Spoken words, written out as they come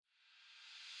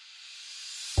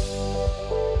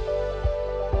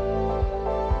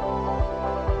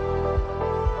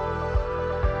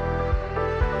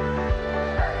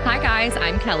guys,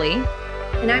 I'm Kelly.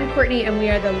 And I'm Courtney, and we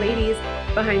are the ladies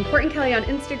behind Court and Kelly on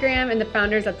Instagram and the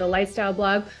founders of the lifestyle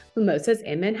blog Mimosas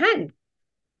in Manhattan.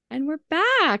 And we're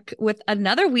back with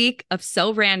another week of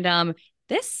So Random.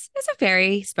 This is a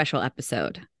very special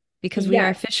episode because we are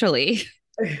officially,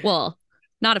 well,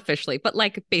 not officially, but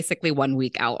like basically 1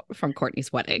 week out from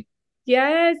Courtney's wedding.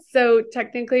 Yes. So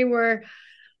technically we're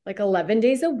like 11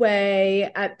 days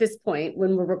away at this point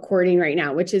when we're recording right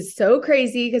now, which is so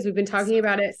crazy because we've been talking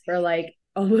about it for like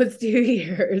almost 2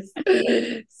 years.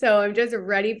 So I'm just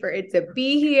ready for it to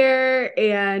be here.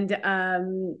 And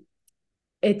I'm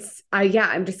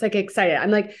just like excited. I'm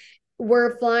like,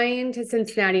 we're flying to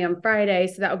Cincinnati on Friday.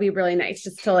 So that would be really nice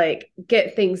just to like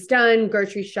get things done,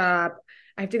 grocery shop.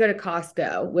 I have to go to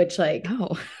Costco, which like,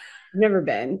 I've never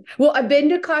been. Well, I've been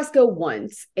to Costco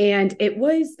once and it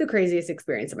was the craziest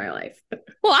experience of my life.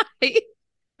 Why?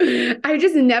 I've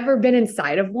just never been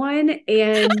inside of one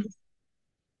and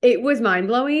it was mind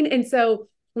blowing. And so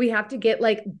we have to get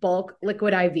like bulk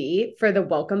liquid IV for the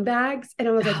welcome bags. And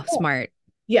I was like, smart.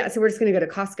 Yeah. So we're just going to go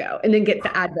to Costco and then get the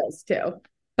Advils too.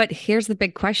 But here's the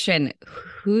big question.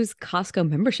 Whose Costco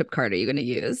membership card are you going to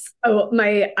use? Oh,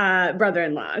 my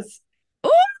brother-in-law's.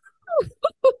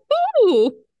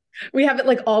 Oh, we have it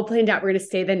like all planned out. We're going to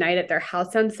stay the night at their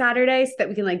house on Saturday so that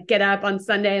we can like get up on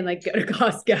Sunday and like go to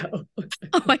Costco.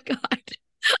 Oh my God.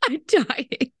 I'm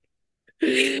dying.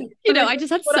 I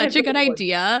just had such a good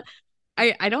idea.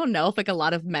 I don't know if like a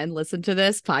lot of men listen to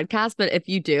this podcast, but if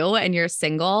you do and you're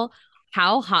single,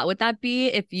 how hot would that be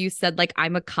if you said like,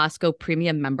 I'm a Costco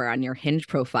premium member on your Hinge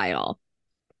profile?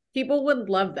 People would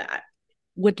love that.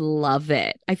 Would love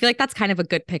it. I feel like that's kind of a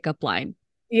good pickup line.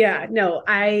 Yeah, no,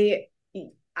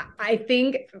 I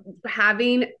think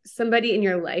having somebody in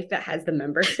your life that has the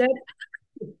membership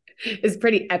is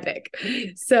pretty epic.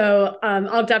 So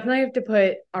I'll definitely have to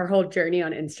put our whole journey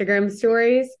on Instagram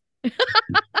stories.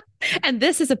 And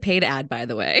this is a paid ad, by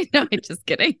the way. No, I'm just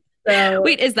kidding. So,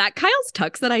 wait, is that Kyle's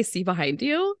tux that I see behind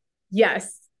you?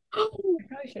 Yes. I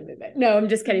probably shouldn't have been. No, I'm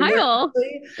just kidding. Kyle.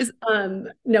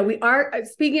 No, we are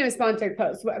speaking of sponsored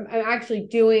posts. I'm actually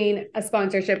doing a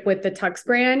sponsorship with the Tux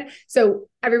brand. So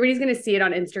everybody's going to see it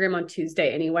on Instagram on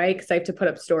Tuesday anyway, because I have to put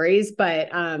up stories. But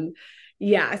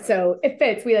yeah, so it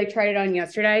fits. We like tried it on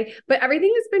yesterday, but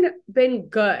everything has been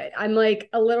good. I'm like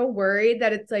a little worried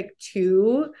that it's like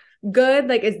too good.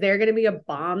 Like, is there going to be a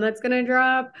bomb that's going to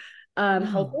drop?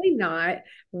 Hopefully not.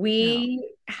 I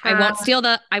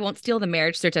won't steal the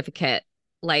marriage certificate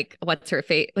like what's her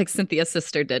fate, like Cynthia's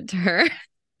sister did to her.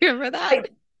 You remember that?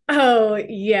 Oh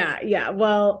yeah.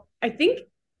 Well, I think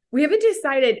we haven't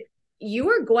decided. You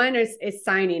or Gwen is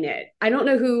signing it. I don't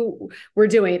know who we're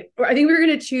doing. I think we're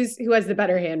going to choose who has the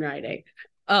better handwriting.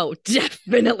 Oh,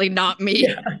 definitely not me.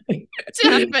 Yeah.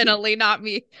 Definitely not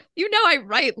me. I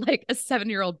write like a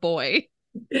 7-year-old boy.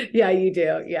 Yeah, you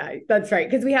do. Yeah, that's right.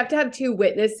 Because we have to have two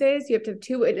witnesses. You have to have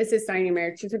two witnesses signing your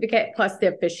marriage certificate plus the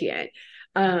officiant,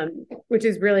 which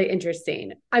is really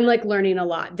interesting. I'm like learning a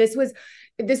lot. This was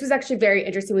actually very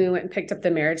interesting when we went and picked up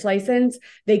the marriage license.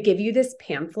 They give you this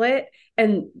pamphlet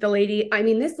and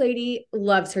this lady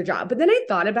loves her job. But then I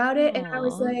thought about it and I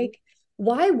was like,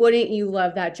 why wouldn't you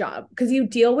love that job? Because you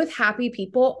deal with happy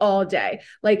people all day.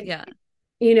 Like, yeah.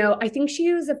 I think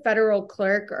she was a federal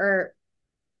clerk or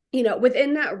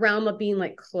within that realm of being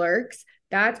like clerks,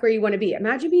 that's where you want to be.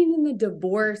 Imagine being in the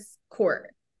divorce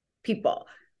court, people.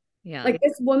 Yeah. Like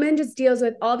this woman just deals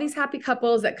with all these happy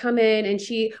couples that come in and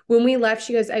when we left,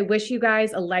 she goes, I wish you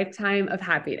guys a lifetime of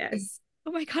happiness.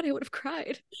 Oh my God, I would have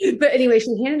cried. But anyway,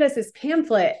 she handed us this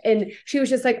pamphlet and she was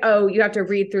just like, oh, you have to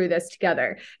read through this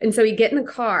together. And so we get in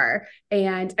the car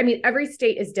and every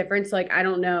state is different. So like, I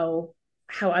don't know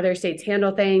how other states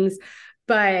handle things,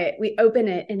 but we open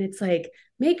it and it's like,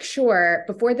 make sure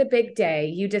before the big day,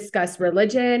 you discuss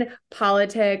religion,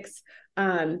 politics,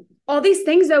 all these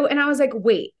things though. And I was like,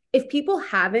 wait, if people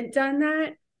haven't done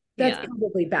that, that's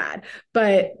probably bad.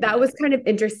 But that was kind of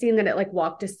interesting that it like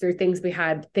walked us through things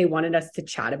they wanted us to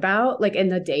chat about like in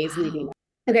the days leading up.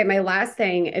 Okay. My last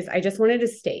thing is I just wanted to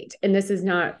state, and this is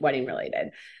not wedding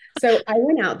related. So I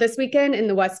went out this weekend in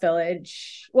the West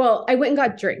Village. Well, I went and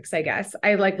got drinks, I guess.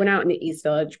 I like went out in the East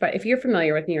Village, but if you're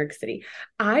familiar with New York City,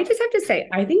 I just have to say,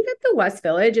 I think that the West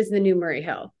Village is the new Murray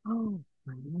Hill. Oh,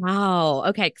 wow.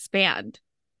 Okay. Expand.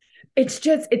 It's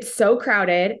so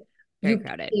crowded. Very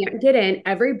crowded. You can't get in.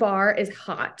 Every bar is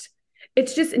hot.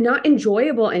 It's just not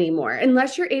enjoyable anymore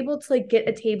unless you're able to like get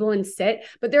a table and sit.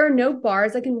 But there are no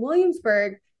bars like in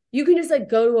Williamsburg. You can just like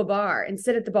go to a bar and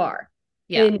sit at the bar.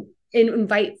 Yeah. And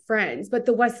invite friends. But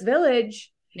the West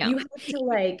Village, you have to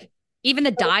like. Even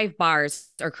the dive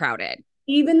bars are crowded.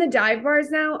 Even the dive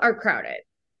bars now are crowded.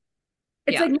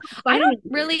 It's Yeah. like not I fun don't anymore.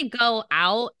 really go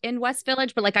out in West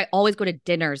Village, but like I always go to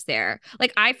dinners there.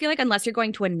 Like I feel like unless you're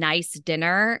going to a nice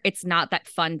dinner, it's not that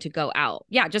fun to go out.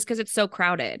 Yeah, just because it's so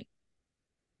crowded.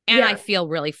 And Yeah. I feel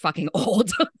really fucking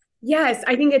old. Yes,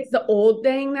 I think it's the old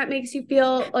thing that makes you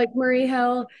feel like Murray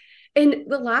Hill. And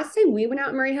the last time we went out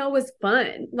in Murray Hill was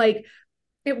fun. Like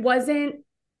it wasn't,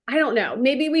 I don't know.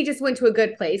 Maybe we just went to a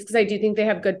good place because I do think they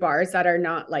have good bars that are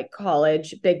not like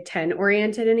college Big Ten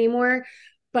oriented anymore.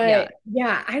 Yeah, But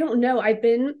yeah, I don't know.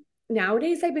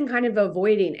 Nowadays I've been kind of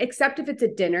avoiding, except if it's a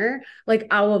dinner, like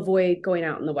I'll avoid going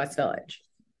out in the West Village.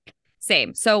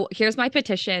 same. So here's my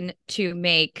petition to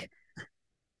make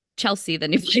Chelsea the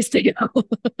new place to go.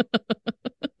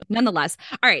 Nonetheless.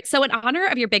 All right. So, in honor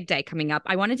of your big day coming up,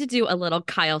 I wanted to do a little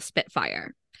Kyle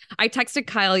Spitfire. I texted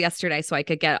Kyle yesterday so I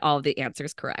could get all the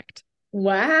answers correct.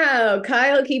 Wow,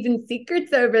 Kyle keeping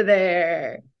secrets over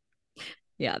there.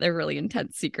 Yeah, they're really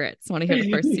intense secrets. Want to hear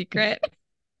the first secret?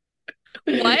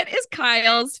 What is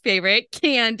Kyle's favorite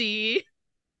candy?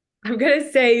 I'm gonna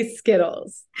say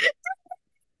Skittles.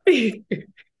 Am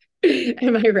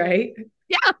I right?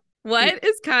 Yeah. What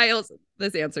is Kyle's?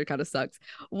 This answer kind of sucks.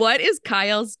 What is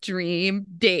Kyle's dream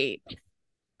date?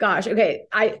 Gosh, okay.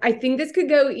 I think this could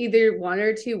go either one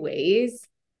or two ways,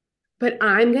 but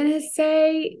I'm gonna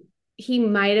say he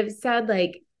might have said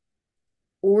like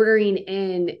ordering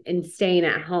in and staying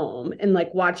at home and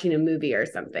like watching a movie or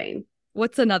something.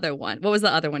 What's another one? What was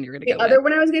the other one you were going to The go with? other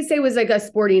one I was gonna say was like a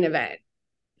sporting event.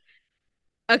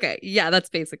 Okay. Yeah, that's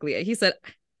basically it. He said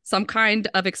some kind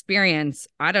of experience.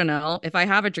 I don't know. If I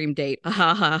have a dream date. Ha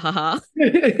ha ha ha.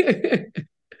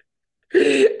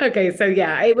 Okay, so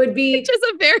yeah, it would be Which is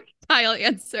a very Kyle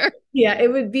answer. yeah, it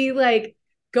would be like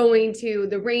going to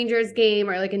the Rangers game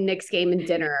or like a Knicks game and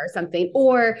dinner or something.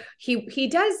 Or he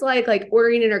does like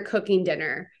ordering in or cooking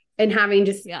dinner and having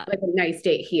just Yeah. like a nice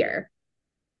date here.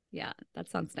 Yeah, that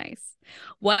sounds nice.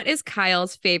 What is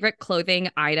Kyle's favorite clothing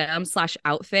item slash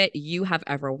outfit you have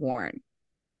ever worn?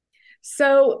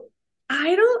 So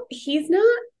he's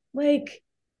not like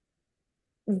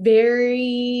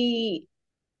very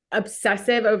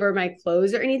obsessive over my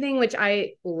clothes or anything, which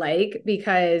I like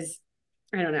because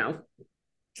I don't know,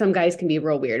 some guys can be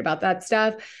real weird about that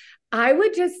stuff. I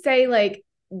would just say like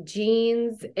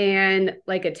jeans and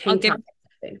like a I'll tank give top.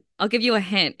 I'll give you a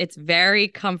hint. It's very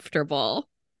comfortable.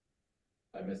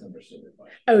 I misunderstood your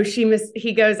question. Oh,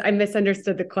 he goes, I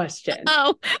misunderstood the question.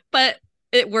 Oh, but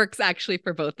it works actually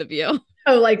for both of you.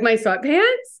 Oh, like my sweatpants?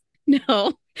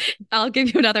 No, I'll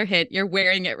give you another hint. You're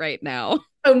wearing it right now.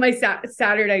 Oh, my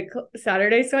Saturday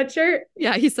sweatshirt?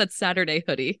 Yeah, he said Saturday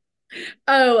hoodie.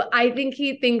 Oh, I think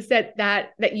he thinks that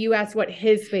you asked what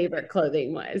his favorite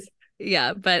clothing was.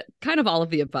 Yeah, but kind of all of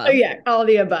the above. Oh yeah, all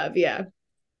the above, yeah.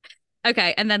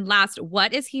 Okay, and then last,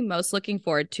 what is he most looking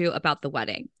forward to about the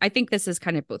wedding? I think this is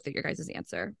kind of both of your guys'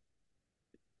 answer.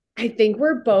 I think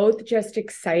we're both just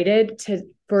excited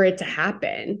for it to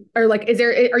happen. Or like,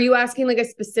 are you asking like a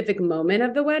specific moment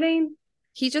of the wedding?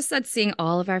 He just said seeing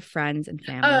all of our friends and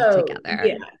family together.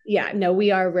 Yeah. Yeah. No,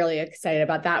 we are really excited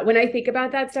about that. When I think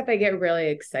about that stuff, I get really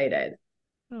excited.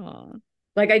 Oh,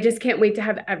 Like I just can't wait to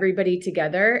have everybody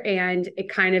together and it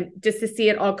kind of just to see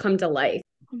it all come to life.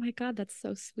 oh my God, that's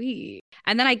so sweet.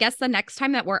 And then I guess the next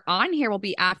time that we're on here will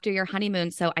be after your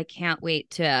honeymoon. So I can't wait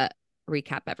to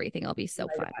recap everything. It'll be so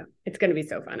fun. God. It's going to be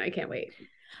so fun. I can't wait.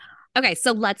 Okay,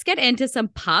 so let's get into some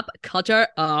pop culture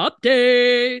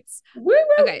updates.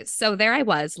 Woo-woo. Okay, so there I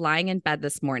was lying in bed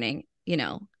this morning,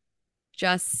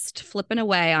 just flipping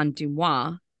away on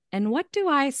Dumois. And what do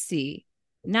I see?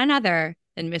 None other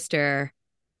than Mr.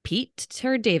 Pete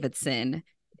Davidson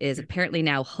is apparently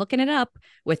now hooking it up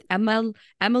with Emily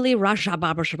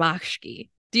Ratajkowski.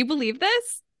 Do you believe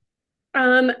this?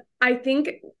 I think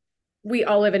we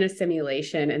all live in a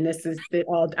simulation and it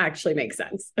all actually makes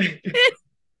sense.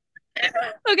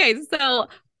 Okay, so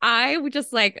I would just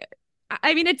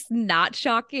it's not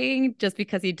shocking just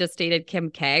because he just dated Kim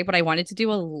K, but I wanted to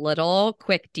do a little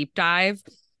quick deep dive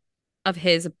of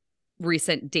his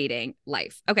recent dating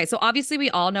life. Okay, so obviously we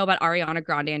all know about Ariana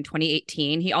Grande in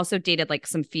 2018. He also dated like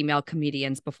some female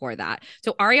comedians before that.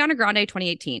 So Ariana Grande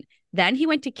 2018. Then he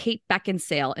went to Kate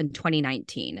Beckinsale in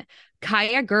 2019,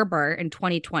 Kaya Gerber in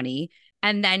 2020,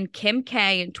 and then Kim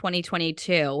K in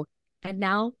 2022. And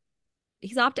now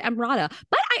he's off to Emrata.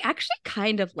 But I actually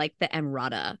kind of like the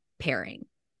Emrata pairing.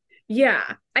 Yeah.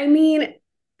 I mean,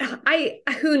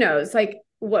 who knows like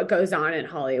what goes on in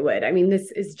Hollywood. I mean, this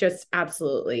is just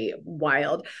absolutely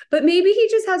wild. But maybe he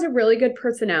just has a really good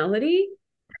personality.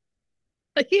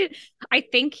 I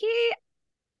think he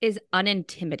is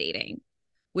unintimidating,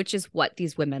 which is what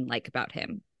these women like about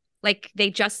him. Like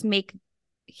they just make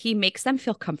he makes them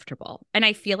feel comfortable. And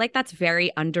I feel like that's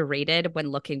very underrated when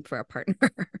looking for a partner.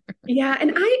 Yeah. And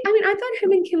I mean, I thought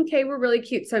him and Kim K were really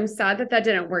cute. So I'm sad that that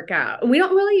didn't work out. And we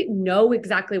don't really know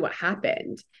exactly what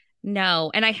happened.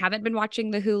 No. And I haven't been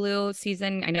watching the Hulu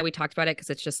season. I know we talked about it because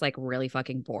it's just like really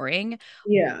fucking boring.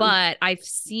 Yeah. But I've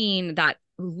seen that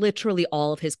literally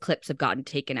all of his clips have gotten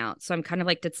taken out. So I'm kind of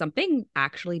like, did something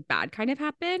actually bad kind of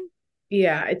happen?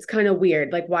 Yeah. It's kind of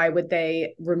weird. Like, why would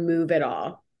they remove it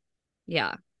all?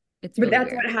 Yeah. It's But really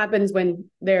that's weird. what happens when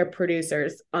they're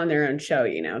producers on their own show,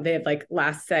 you know, they have like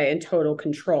last say and total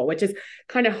control, which is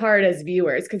kind of hard as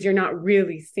viewers because you're not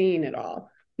really seeing it all.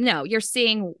 No, you're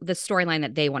seeing the storyline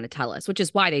that they want to tell us, which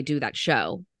is why they do that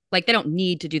show. Like they don't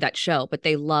need to do that show, but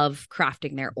they love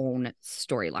crafting their own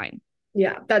storyline.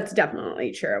 Yeah, that's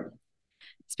definitely true.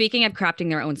 Speaking of crafting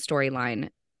their own storyline,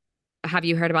 have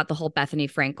you heard about the whole Bethany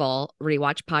Frankel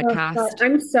rewatch Oh, podcast? God,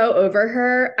 I'm so over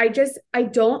her. I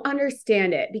don't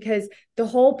understand it because the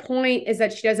whole point is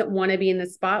that she doesn't want to be in the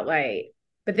spotlight,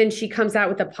 but then she comes out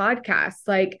with a podcast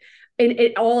like and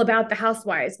it all about the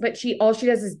housewives, but all she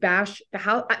does is bash the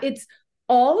house. It's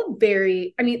all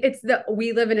very, I mean, it's the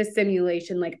we live in a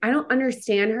simulation. Like I don't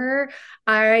understand her.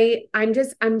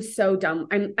 I'm so dumb.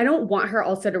 I don't want her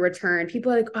also to return.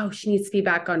 People are like, oh, she needs to be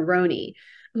back on Roni.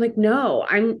 I'm like, no,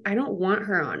 I don't want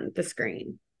her on the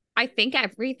screen. I think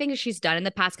everything she's done in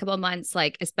the past couple of months,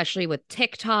 like especially with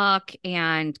TikTok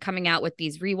and coming out with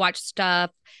these rewatch stuff,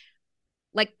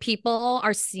 like people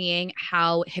are seeing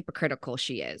how hypocritical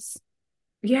she is.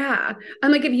 Yeah.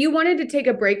 I'm like, if you wanted to take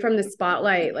a break from the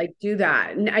spotlight, like do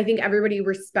that. And I think everybody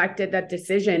respected that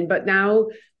decision, but now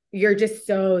you're just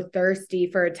so thirsty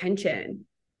for attention.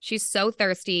 She's so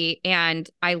thirsty. And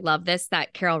I love this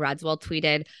that Carol Radswell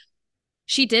tweeted.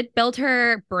 She did build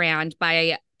her brand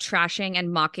by trashing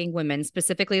and mocking women,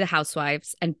 specifically the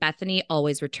housewives, and Bethany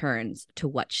always returns to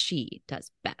what she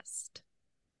does best.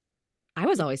 I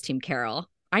was always Team Carol.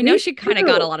 I know Me she kind of too.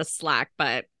 got a lot of slack,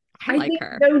 but I like think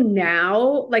her. though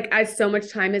now, like as so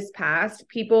much time has passed,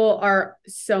 people are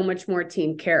so much more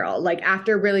Team Carol. Like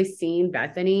after really seeing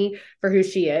Bethany for who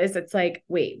she is, it's like,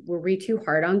 wait, were we too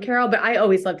hard on Carol? But I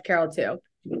always loved Carol too.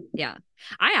 Yeah.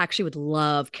 I actually would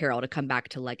love Carol to come back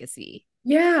to Legacy.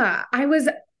 Yeah,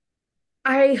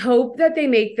 I hope that they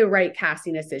make the right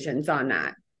casting decisions on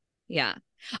that. Yeah.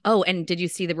 Oh, and did you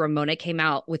see the Ramona came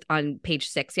out with on page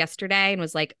 6 yesterday and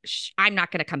was like, I'm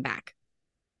not going to come back.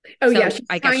 Oh So yeah, she's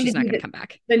I guess trying she's to not do going to come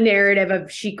back. the narrative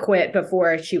of she quit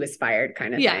before she was fired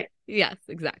kind of Yeah. thing. Yes,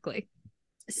 exactly.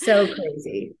 So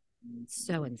crazy.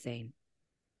 So insane.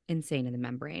 Insane in the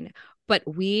membrane. But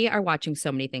we are watching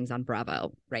so many things on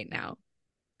Bravo right now.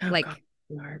 Oh, like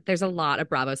God. there's a lot of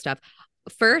Bravo stuff.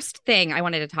 First thing I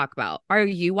wanted to talk about, are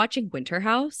you watching Winter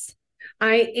House?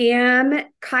 I am.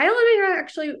 Kyle and I are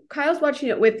actually, Kyle's watching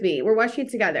it with me. We're watching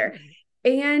it together.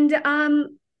 And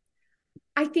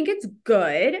I think it's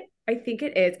good. I think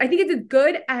it is. I think it's as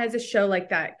good as a show like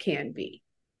that can be.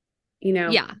 You know?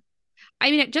 Yeah. I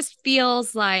mean, it just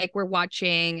feels like we're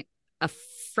watching a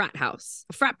frat house,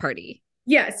 a frat party.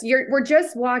 Yes, we're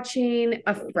just watching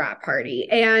a frat party.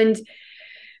 And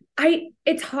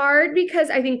it's hard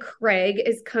because I think Craig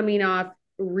is coming off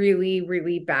really,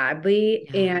 really badly.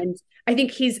 Yeah. And I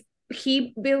think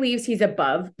he believes he's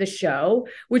above the show,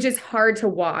 which is hard to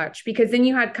watch because then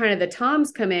you had kind of the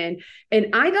Toms come in and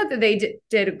I thought that they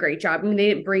did a great job. I mean, they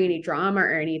didn't bring any drama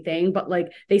or anything, but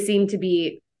like they seem to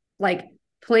be like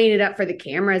playing it up for the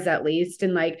cameras at least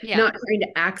and like not trying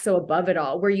to act so above it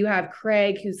all, where you have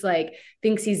Craig who's like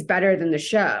thinks he's better than the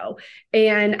show.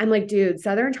 And I'm like, dude,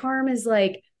 Southern Charm is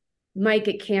like might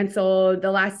get canceled.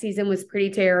 The last season was pretty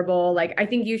terrible. Like, I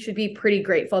think you should be pretty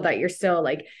grateful that you're still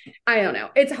like, I don't know.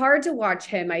 It's hard to watch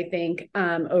him, I think,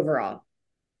 overall.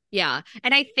 Yeah.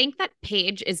 And I think that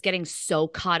Paige is getting so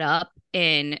caught up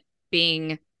in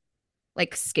being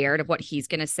like scared of what he's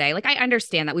going to say. Like, I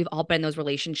understand that we've all been in those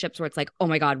relationships where it's like, oh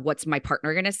my God, what's my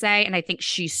partner going to say? And I think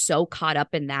she's so caught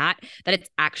up in that it's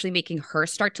actually making her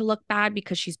start to look bad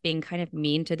because she's being kind of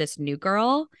mean to this new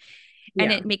girl. And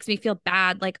it makes me feel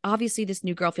bad. Like, obviously, this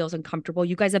new girl feels uncomfortable.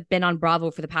 You guys have been on Bravo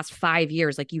for the past 5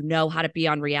 years. Like, you know how to be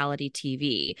on reality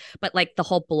TV. But like the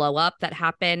whole blow up that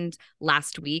happened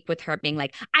last week with her being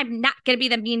like, I'm not going to be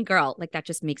the mean girl. Like, that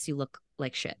just makes you look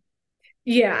like shit.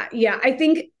 Yeah. I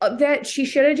think that she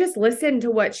should have just listened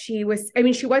to what she was. I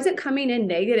mean, she wasn't coming in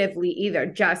negatively either,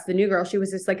 just the new girl. She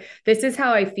was just like, this is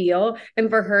how I feel. And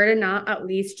for her to not at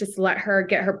least just let her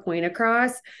get her point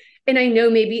across. And I know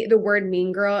maybe the word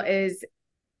mean girl is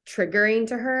triggering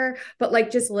to her, but like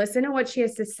just listen to what she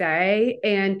has to say.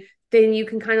 And then you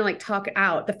can kind of like talk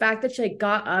out. The fact that she like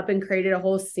got up and created a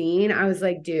whole scene, I was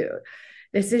like, dude,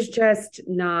 This is just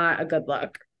not a good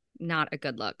look. Not a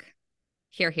good look.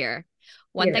 Here.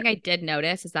 One thing I did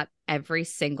notice is that every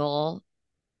single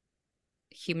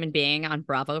human being on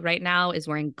Bravo right now is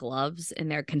wearing gloves in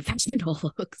their confessional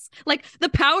looks. Like the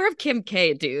power of Kim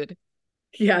K, dude.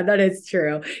 Yeah, that is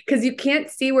true. Because you can't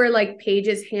see where like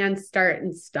Paige's hands start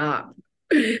and stop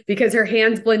because her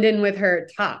hands blend in with her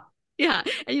top. Yeah.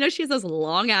 And she has those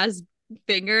long ass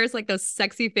fingers, like those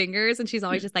sexy fingers. And she's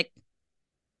always just like,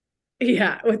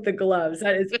 yeah, with the gloves.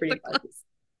 That is pretty funny.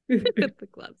 With the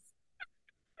gloves.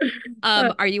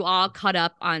 Are you all caught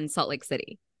up on Salt Lake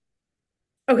City?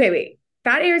 Okay, wait.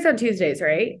 That airs on Tuesdays,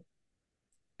 right?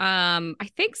 I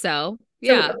think so.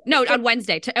 Yeah. No, on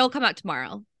Wednesday. It'll come out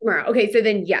tomorrow. Okay, so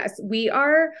then yes, we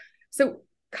are. So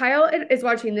Kyle is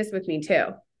watching this with me too.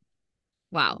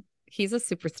 Wow, he's a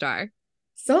superstar.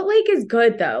 Salt Lake is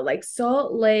good though. Like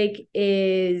Salt Lake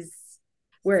is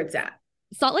where it's at.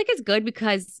 Salt Lake is good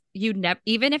because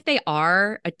even if they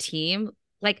are a team,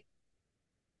 like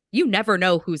you never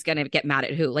know who's gonna get mad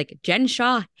at who. Like Jen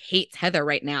Shah hates Heather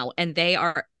right now,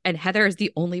 and Heather is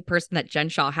the only person that Jen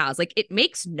Shah has. Like it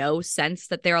makes no sense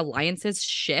that their alliances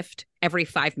shift every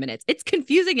 5 minutes. It's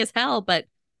confusing as hell, but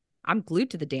I'm glued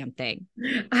to the damn thing.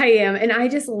 I am. And I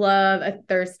just love a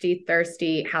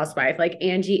thirsty housewife like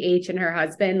Angie H and her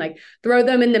husband. Like throw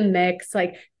them in the mix.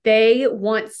 Like they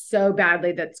want so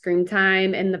badly that screen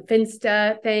time and the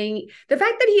Finsta thing. The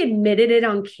fact that he admitted it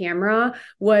on camera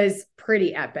was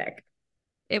pretty epic.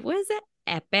 It was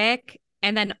epic.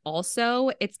 And then also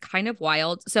it's kind of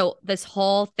wild. So this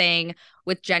whole thing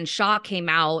with Jen Shah came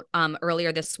out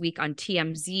earlier this week on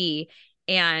TMZ,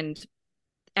 and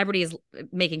everybody is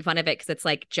making fun of it because it's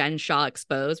like Jen Shah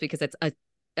exposed, because it's a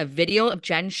video of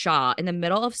Jen Shah in the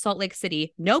middle of Salt Lake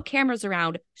City, no cameras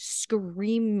around,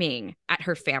 screaming at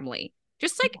her family,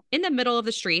 just like in the middle of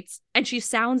the streets. And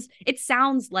it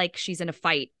sounds like she's in a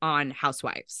fight on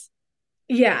Housewives.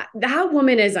 Yeah, that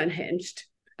woman is unhinged.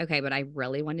 Okay, but I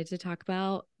really wanted to talk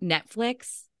about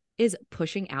Netflix is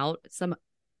pushing out some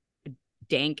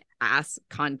dank ass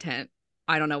content.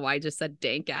 I don't know why I just said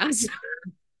dank ass.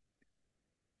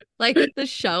 Like the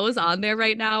shows on there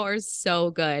right now are so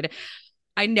good.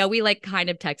 I know we like kind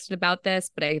of texted about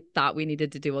this, but I thought we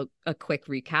needed to do a quick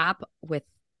recap with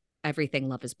everything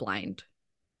Love is Blind.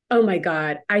 Oh my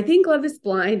God. I think Love is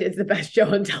Blind is the best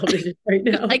show on television right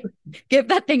now. Like give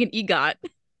that thing an EGOT.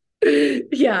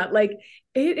 Yeah, like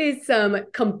it is some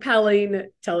compelling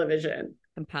television.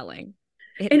 Compelling.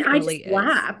 And I just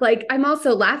laugh. Like I'm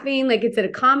also laughing. Like, is it a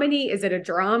comedy? Is it a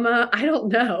drama? I don't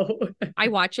know. I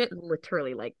watch it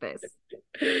literally like this.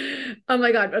 Oh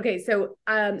my God. Okay. So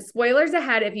spoilers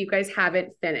ahead if you guys haven't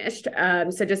finished.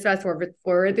 So just fast forward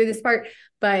through this part.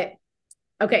 But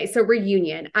okay, so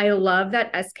reunion. I love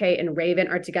that SK and Raven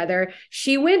are together.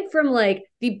 She went from like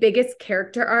the biggest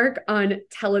character arc on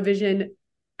television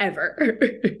ever.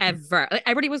 Ever.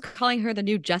 Everybody was calling her the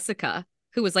new Jessica,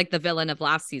 who was like the villain of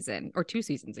last season or 2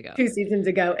 seasons ago. 2 seasons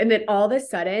ago. And then all of a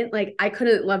sudden, like I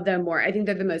couldn't love them more. I think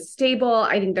they're the most stable.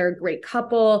 I think they're a great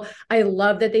couple. I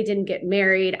love that they didn't get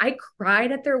married. I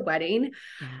cried at their wedding.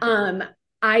 Yeah.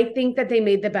 I think that they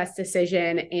made the best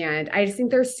decision, and I just think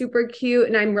they're super cute,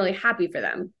 and I'm really happy for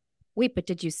them. Wait, but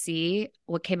did you see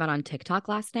what came out on TikTok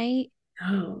last night?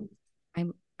 Oh,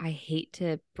 I hate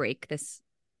to break this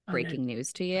breaking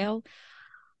news to you.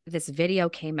 This video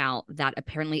came out that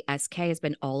apparently SK has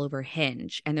been all over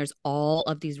Hinge, and there's all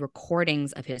of these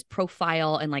recordings of his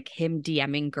profile and like him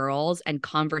DMing girls and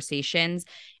conversations,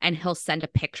 and he'll send a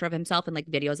picture of himself and like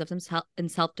videos of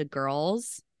himself to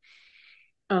girls.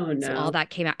 Oh no. So all that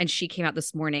came out, and she came out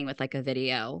this morning with like a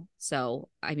video. So,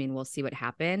 I mean, we'll see what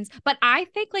happens. But I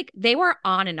think like they were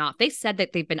on and off. They said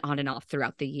that they've been on and off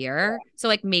throughout the year. So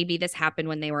like maybe this happened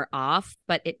when they were off,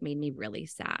 but it made me really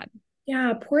sad.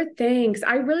 Yeah, poor things.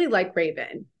 I really like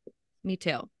Raven. Me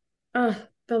too. So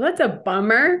that's a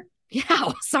bummer.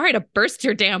 Yeah, sorry to burst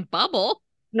your damn bubble.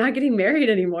 Not getting married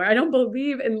anymore. I don't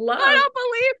believe in love. I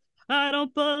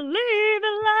don't believe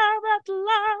in love after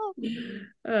love.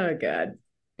 Oh God.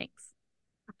 Thanks.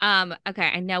 Okay,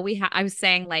 I know I was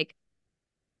saying like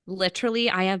literally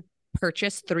I have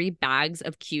purchased 3 bags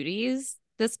of cuties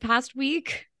this past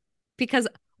week, because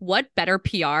what better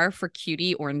PR for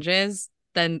cutie oranges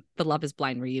than the Love is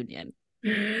Blind reunion?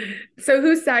 So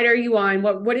whose side are you on?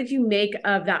 What did you make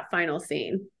of that final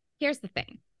scene? Here's the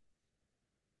thing.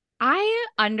 I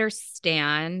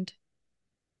understand.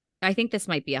 I think this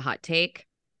might be a hot take.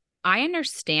 I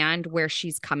understand where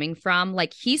she's coming from.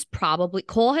 Like we're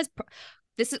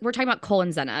talking about Cole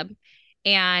and Zenab,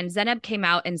 And Zenab came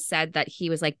out and said that he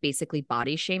was like basically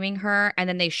body shaming her. And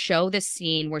then they show this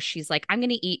scene where she's like, I'm going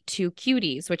to eat 2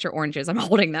 cuties, which are oranges. I'm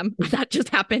holding them. That just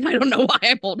happened. I don't know why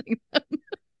I'm holding them.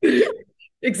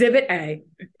 Exhibit A.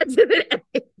 Exhibit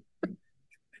A.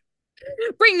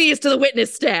 Bring these to the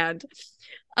witness stand.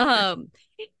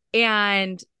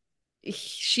 And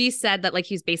she said that like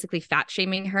he's basically fat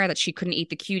shaming her, that she couldn't eat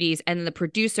the cuties. And then the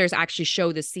producers actually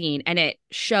show the scene, and it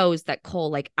shows that Cole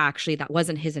like actually that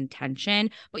wasn't his intention,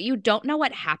 but you don't know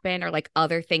what happened or like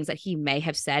other things that he may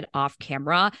have said off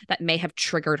camera that may have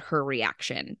triggered her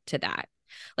reaction to that.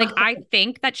 Like I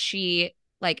think that she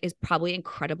like is probably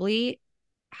incredibly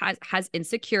has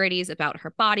insecurities about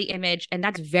her body image, and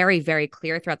that's very, very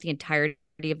clear throughout the entirety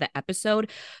of the episode,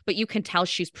 but you can tell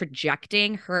she's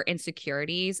projecting her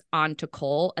insecurities onto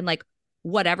Cole, and like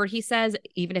whatever he says,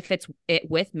 even if it's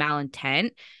with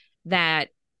malintent, that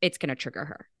it's going to trigger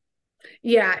her.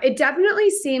 Yeah, it definitely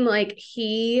seemed like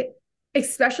he,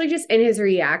 especially just in his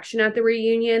reaction at the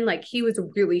reunion, like he was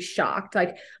really shocked.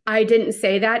 Like, I didn't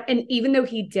say that. And even though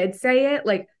he did say it,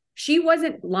 like she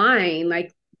wasn't lying,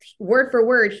 like word for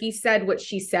word, he said what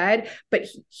she said, but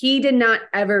he did not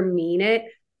ever mean it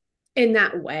in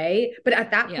that way. But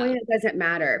at that point, it doesn't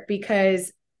matter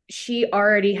because she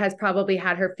already has probably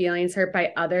had her feelings hurt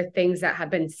by other things that have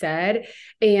been said.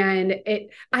 And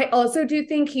I also do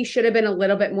think he should have been a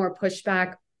little bit more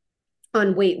pushback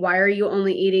on, wait, why are you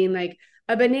only eating like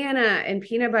a banana and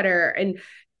peanut butter? And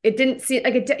it didn't seem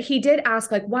like he did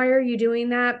ask like, why are you doing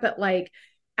that? But like,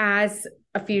 as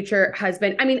a future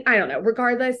husband, I mean, I don't know,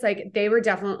 regardless, like they were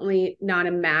definitely not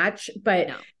a match, but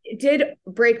it did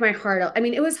break my heart. I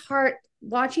mean, it was hard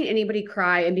watching anybody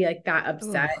cry and be like that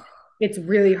upset. Ugh. It's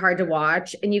really hard to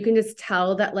watch. And you can just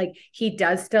tell that like he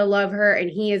does still love her, and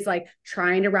he is like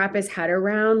trying to wrap his head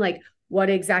around like what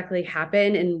exactly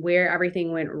happened and where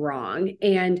everything went wrong.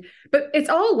 But it's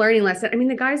all a learning lesson. I mean,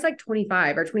 the guy's like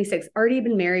 25 or 26, already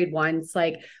been married once.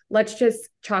 Like, let's just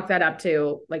chalk that up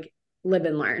to like live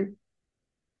and learn.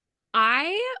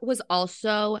 I was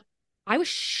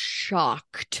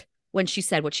shocked when she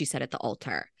said what she said at the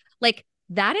altar. Like,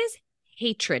 that is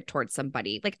hatred towards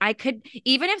somebody. Like, I could,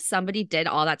 even if somebody did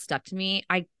all that stuff to me,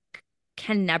 I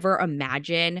can never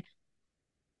imagine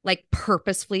like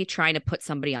purposefully trying to put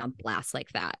somebody on blast like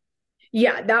that.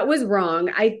 Yeah, that was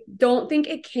wrong. I don't think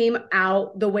it came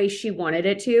out the way she wanted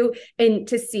it to. And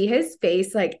to see his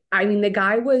face, like, I mean, the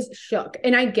guy was shook.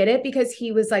 And I get it because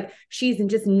he was like, she's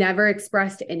just never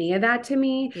expressed any of that to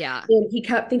me. Yeah. And he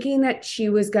kept thinking that she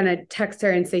was going to text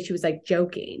her and say she was like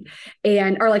joking,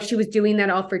 or like she was doing that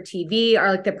all for TV,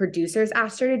 or like the producers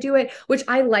asked her to do it, which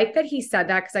I like that he said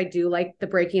that because I do like the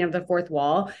breaking of the fourth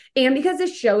wall. And because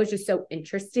this show is just so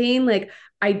interesting, like,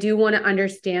 I do want to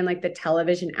understand like the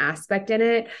television aspect in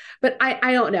it, but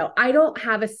I don't know. I don't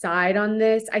have a side on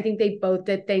this. I think they both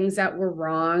did things that were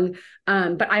wrong.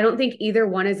 But I don't think either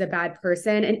one is a bad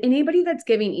person. And anybody that's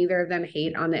giving either of them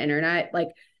hate on the internet, like,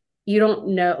 you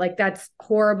don't know, like, that's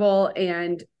horrible.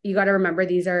 And you got to remember,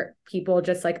 these are people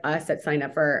just like us that sign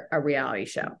up for a reality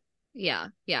show. Yeah.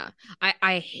 Yeah.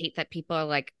 I hate that people are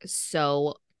like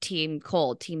so Team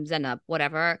Cole, Team Zenab,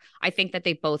 whatever. I think that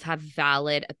they both have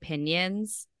valid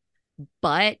opinions,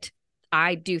 but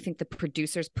I do think the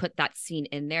producers put that scene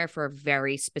in there for a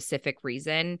very specific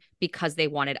reason, because they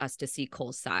wanted us to see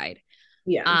Cole's side.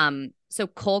 Yeah. So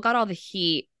Cole got all the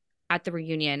heat at the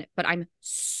reunion, but I'm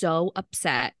so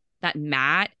upset that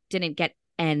Matt didn't get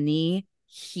any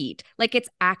heat. Like, it's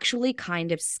actually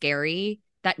kind of scary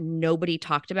that nobody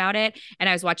talked about it. And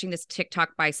I was watching this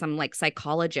TikTok by some like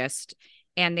psychologist,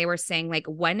 and they were saying like,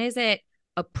 when is it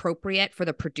appropriate for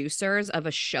the producers of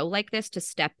a show like this to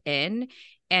step in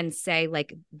and say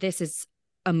like, this is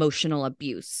emotional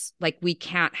abuse? Like, we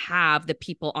can't have the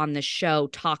people on the show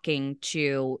talking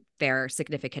to their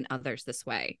significant others this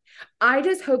way. I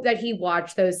just hope that he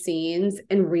watched those scenes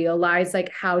and realized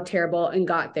like how terrible and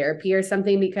got therapy or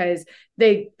something, because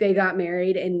they got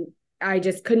married, and I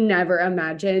just could never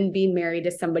imagine being married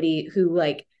to somebody who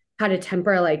like had a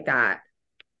temper like that.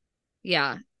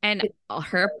 Yeah. And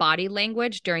her body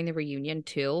language during the reunion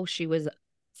too, she was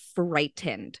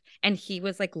frightened, and he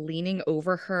was like leaning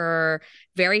over her,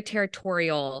 very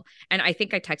territorial. And I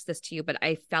think I texted this to you, but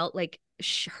I felt like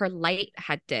her light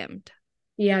had dimmed.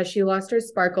 Yeah, she lost her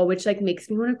sparkle, which like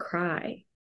makes me want to cry.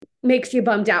 Makes you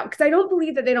bummed out, because I don't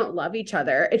believe that they don't love each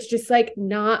other. It's just like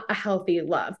not a healthy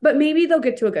love, but maybe they'll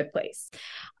get to a good place.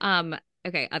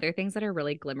 Okay, other things that are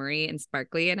really glimmery and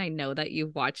sparkly, and I know that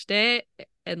you've watched it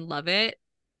and love it.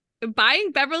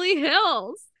 Buying Beverly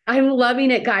Hills. I'm loving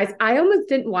it, guys. I almost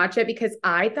didn't watch it because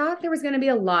I thought there was going to be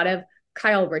a lot of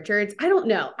Kyle Richards. I don't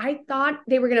know. I thought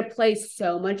they were going to play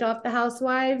so much off the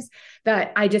Housewives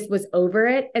that I just was over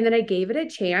it. And then I gave it a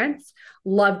chance.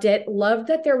 Loved it. Loved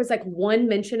that there was like one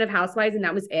mention of Housewives and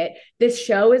that was it. This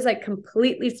show is like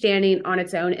completely standing on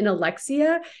its own. And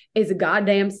Alexia is a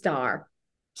goddamn star.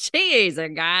 She is a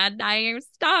goddamn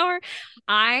star.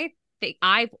 I think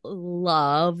I've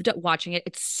loved watching it.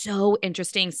 It's so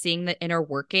interesting seeing the inner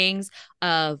workings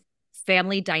of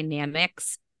family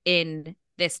dynamics in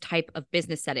this type of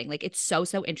business setting. Like, it's so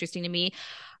interesting to me.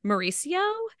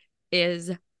 Mauricio is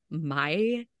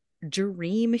my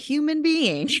dream human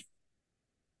being.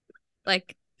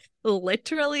 Like,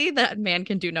 literally, that man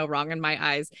can do no wrong in my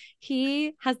eyes.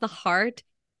 He has the heart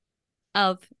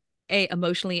of a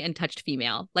emotionally in touched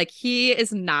female. Like, he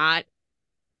is not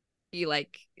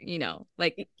like,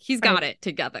 like, he's got it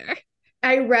together.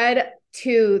 I read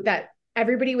too that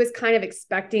everybody was kind of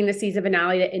expecting the season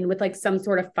finale to end with like some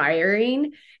sort of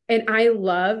firing. And I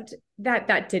loved that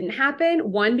that didn't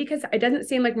happen. One, because it doesn't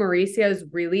seem like Mauricio's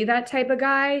really that type of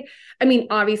guy. I mean,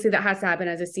 obviously that has to happen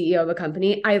as a CEO of a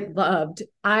company. I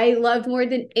loved more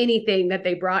than anything that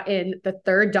they brought in the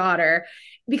third daughter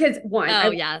because one,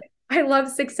 I love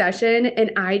Succession.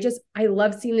 And I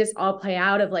love seeing this all play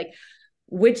out of like,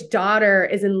 which daughter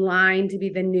is in line to be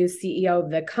the new CEO of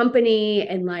the company.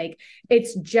 And like,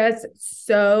 it's just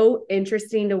so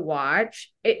interesting to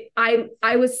watch. I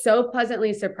was so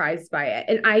pleasantly surprised by it.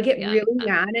 And I get really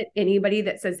mad at anybody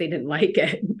that says they didn't like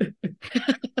it.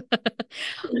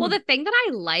 Well, the thing that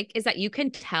I like is that you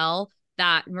can tell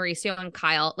that Mauricio and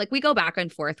Kyle, like, we go back and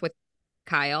forth with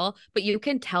Kyle, but you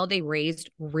can tell they raised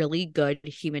really good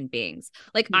human beings.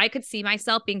 Like, I could see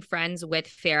myself being friends with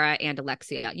Farrah and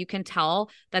Alexia. You can tell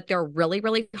that they're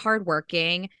really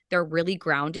hardworking. They're really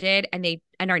grounded and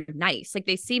are nice. Like,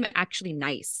 they seem actually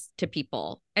nice to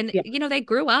people. And, they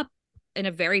grew up in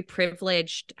a very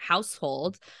privileged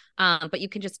household. But you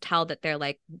can just tell that they're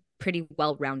like pretty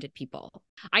well-rounded people.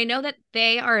 I know that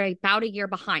they are about a year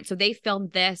behind. So they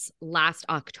filmed this last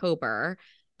October.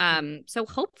 So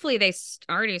hopefully they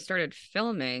already started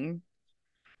filming.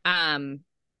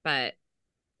 But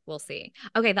we'll see.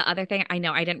 Okay, the other thing, I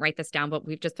know I didn't write this down, but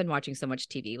we've just been watching so much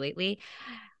TV lately.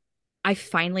 I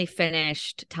finally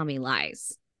finished Tell Me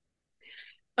Lies.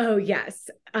 Oh, yes.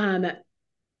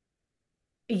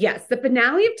 Yes, the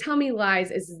finale of Tell Me Lies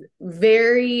is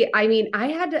very, I mean,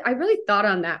 I really thought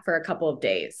on that for a couple of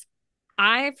days.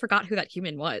 I forgot who that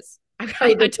human was. I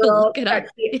had to look it up.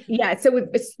 Yeah, so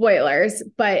with spoilers,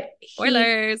 but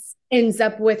spoilers ends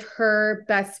up with her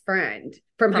best friend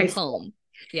from high school. Home.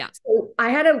 Yeah. So I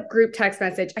had a group text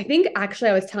message. I think actually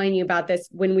I was telling you about this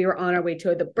when we were on our way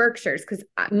to the Berkshires, because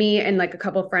me and like a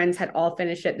couple of friends had all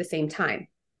finished at the same time.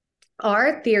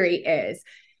 Our theory is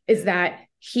that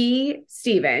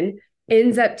Steven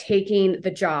ends up taking the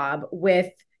job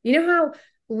with, you know how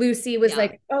Lucy was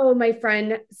like, oh, my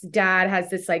friend's dad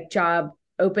has this like job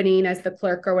opening as the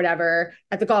clerk or whatever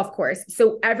at the golf course.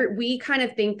 So we kind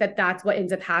of think that that's what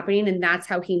ends up happening. And that's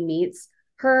how he meets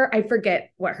her. I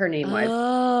forget what her name was.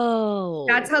 Oh,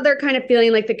 that's how they're kind of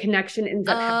feeling like the connection ends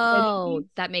up happening. Oh,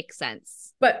 that makes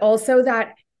sense. But also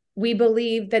that we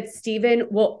believe that Steven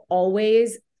will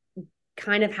always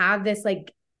kind of have this,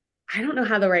 like, I don't know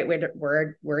how the right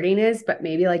wording is, but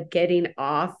maybe like getting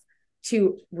off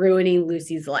to ruining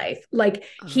Lucy's life. Like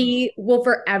he will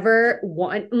forever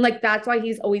want, like, that's why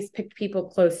he's always picked people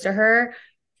close to her,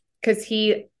 because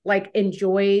he like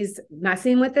enjoys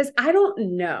messing with this. I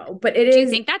don't know, but it is. Do you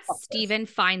think that Steven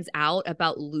finds out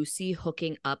about Lucy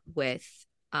hooking up with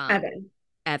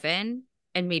Evan?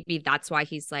 And maybe that's why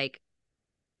he's like,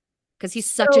 because he's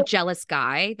such a jealous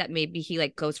guy that maybe he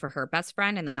like goes for her best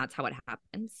friend, and that's how it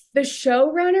happens. The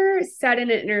showrunner said in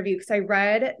an interview, because I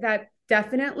read that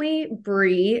definitely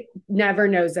Brie never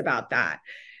knows about that,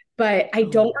 but I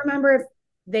don't remember if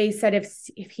they said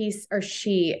if he's or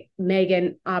she,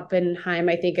 Megan Oppenheim,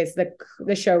 I think is the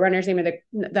showrunner's name of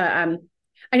the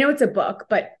I know it's a book,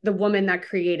 but the woman that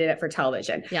created it for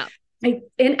television. Yeah. And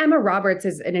Emma Roberts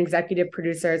is an executive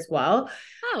producer as well.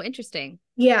 Oh, interesting.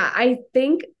 Yeah, I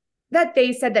think that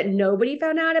they said that nobody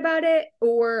found out about it,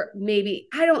 or maybe,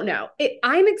 I don't know.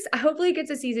 Hopefully it gets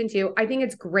a season 2. I think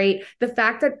it's great. The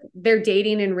fact that they're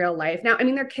dating in real life now, I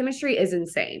mean, their chemistry is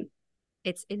insane.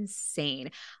 It's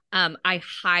insane. I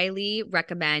highly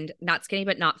recommend Not Skinny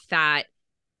But Not Fat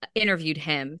interviewed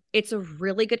him. It's a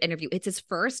really good interview. It's his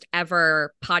first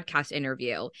ever podcast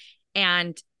interview.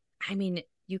 And I mean,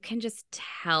 you can just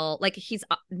tell, like, he's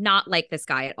not like this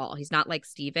guy at all. He's not like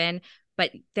Steven,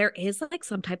 but there is like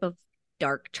some type of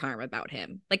dark charm about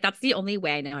him. Like, that's the only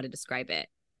way I know how to describe it.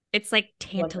 It's like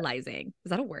tantalizing.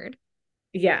 Is that a word?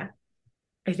 Yeah.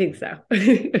 I think so.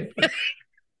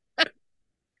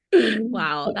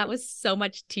 Wow, that was so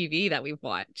much TV that we've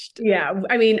watched. Yeah.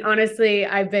 I mean, honestly,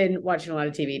 I've been watching a lot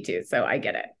of TV too, so I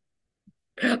get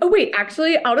it. Oh, wait,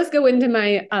 actually, I'll just go into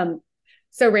my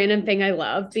so random thing I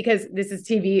love because this is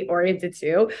TV oriented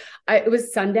too. It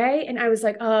was Sunday and I was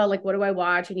like, oh, like what do I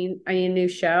watch? I need a new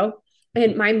show.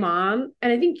 And my mom,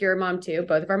 and I think your mom too,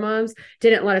 both of our moms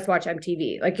didn't let us watch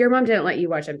MTV. Like your mom didn't let you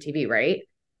watch MTV, right?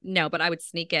 No, but I would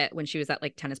sneak it when she was at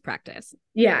like tennis practice.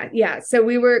 Yeah, yeah. So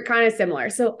we were kind of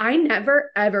similar. So I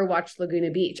never ever watched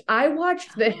Laguna Beach. I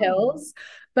watched The Hills,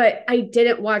 but I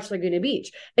didn't watch Laguna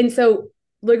Beach. And so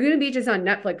Laguna Beach is on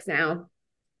Netflix now.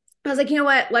 I was like, you know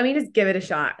what? Let me just give it a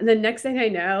shot. And the next thing I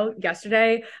know,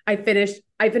 yesterday I finished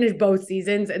both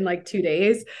seasons in like 2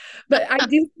 days. But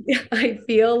I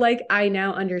feel like I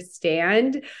now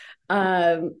understand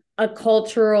a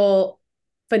cultural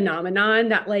phenomenon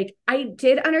that like I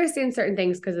did understand certain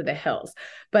things because of The Hills,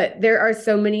 but there are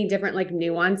so many different like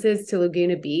nuances to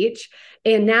Laguna Beach.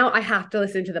 And now I have to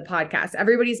listen to the podcast.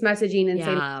 Everybody's messaging and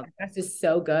saying the podcast is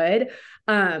so good.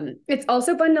 It's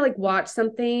also fun to like watch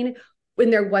something when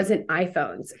there wasn't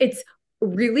iPhones. It's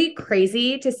really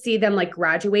crazy to see them like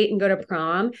graduate and go to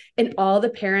prom and all the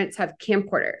parents have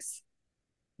camcorders.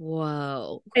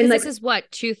 Whoa. And like, this is what,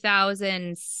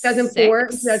 2004,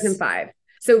 2005.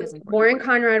 So Lauren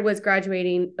Conrad was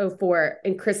graduating 04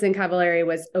 and Kristen Cavallari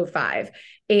was 05.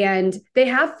 And they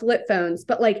have flip phones,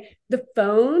 but like the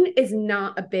phone is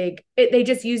not a big, they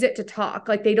just use it to talk.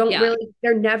 Like they don't really,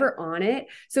 they're never on it.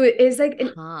 So it is like,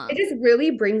 it just really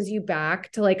brings you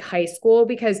back to like high school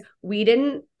because I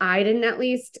didn't at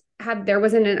least have, there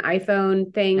wasn't an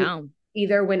iPhone thing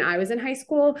either when I was in high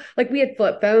school. Like we had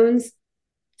flip phones,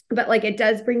 but like it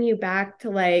does bring you back to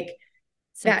like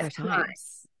that time.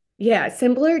 Yeah,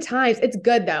 simpler times. It's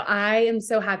good though. I am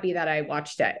so happy that I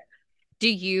watched it. Do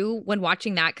you, when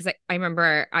watching that, because I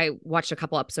remember I watched a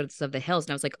couple episodes of The Hills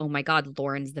and I was like, oh my God,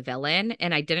 Lauren's the villain.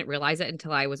 And I didn't realize it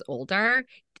until I was older.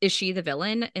 Is she the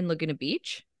villain in Laguna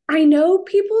Beach? I know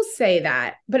people say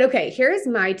that, but okay, here's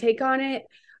my take on it.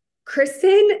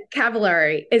 Kristen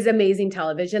Cavallari is amazing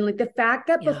television. Like the fact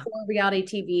that before reality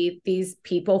TV, these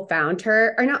people found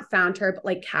her, or not found her, but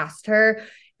like cast her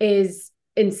is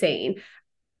insane.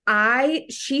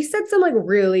 She said some like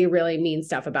really, really mean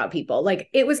stuff about people. Like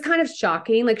it was kind of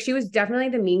shocking. Like she was definitely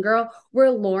the mean girl where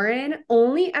Lauren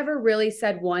only ever really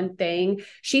said one thing.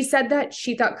 She said that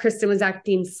she thought Kristen was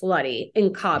acting slutty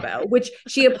in Cabo, which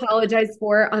she apologized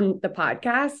for on the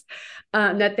podcast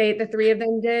that the three of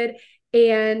them did.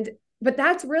 But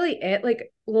that's really it.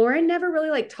 Like Lauren never really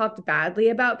like talked badly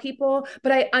about people,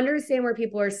 but I understand where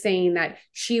people are saying that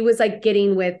she was like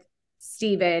getting with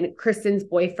Steven, Kristen's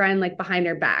boyfriend, like behind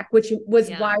her back, which was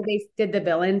why they did the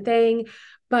villain thing.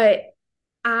 But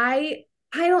I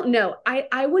don't know.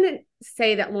 I wouldn't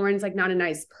say that Lauren's like not a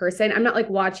nice person. I'm not like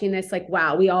watching this like,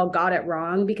 wow, we all got it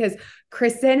wrong because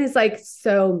Kristen is like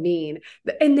so mean.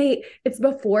 And it's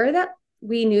before that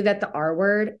we knew that the R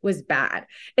word was bad.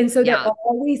 And so they're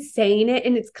always saying it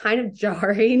and it's kind of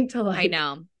jarring to like. I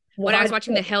know. When I was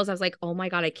watching The Hills, I was like, oh my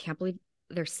God, I can't believe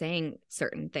they're saying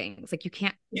certain things. Like you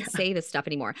can't say this stuff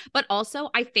anymore. But also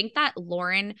I think that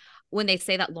Lauren, when they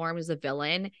say that Lauren was a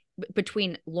villain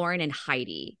between Lauren and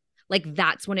Heidi, like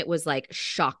that's when it was like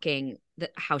shocking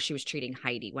how she was treating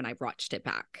Heidi when I watched it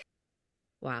back.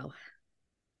 Wow.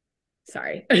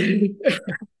 Sorry. TV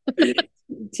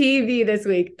this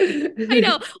week. I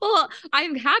know. Well,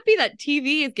 I'm happy that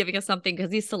TV is giving us something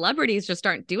because these celebrities just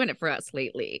aren't doing it for us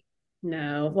lately.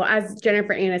 No. Well, as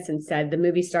Jennifer Aniston said, the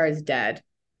movie star is dead.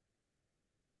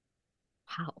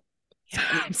 Wow.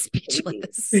 Yeah. I'm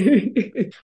speechless.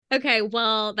 Okay.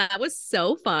 Well, that was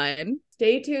so fun.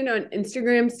 Stay tuned on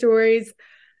Instagram stories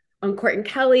on Court and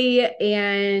Kelly,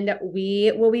 and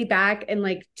we will be back in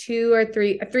like 2 or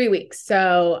 3 weeks.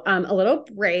 So a little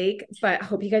break, but I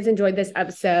hope you guys enjoyed this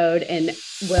episode and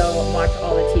we'll watch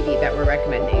all the TV that we're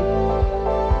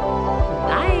recommending.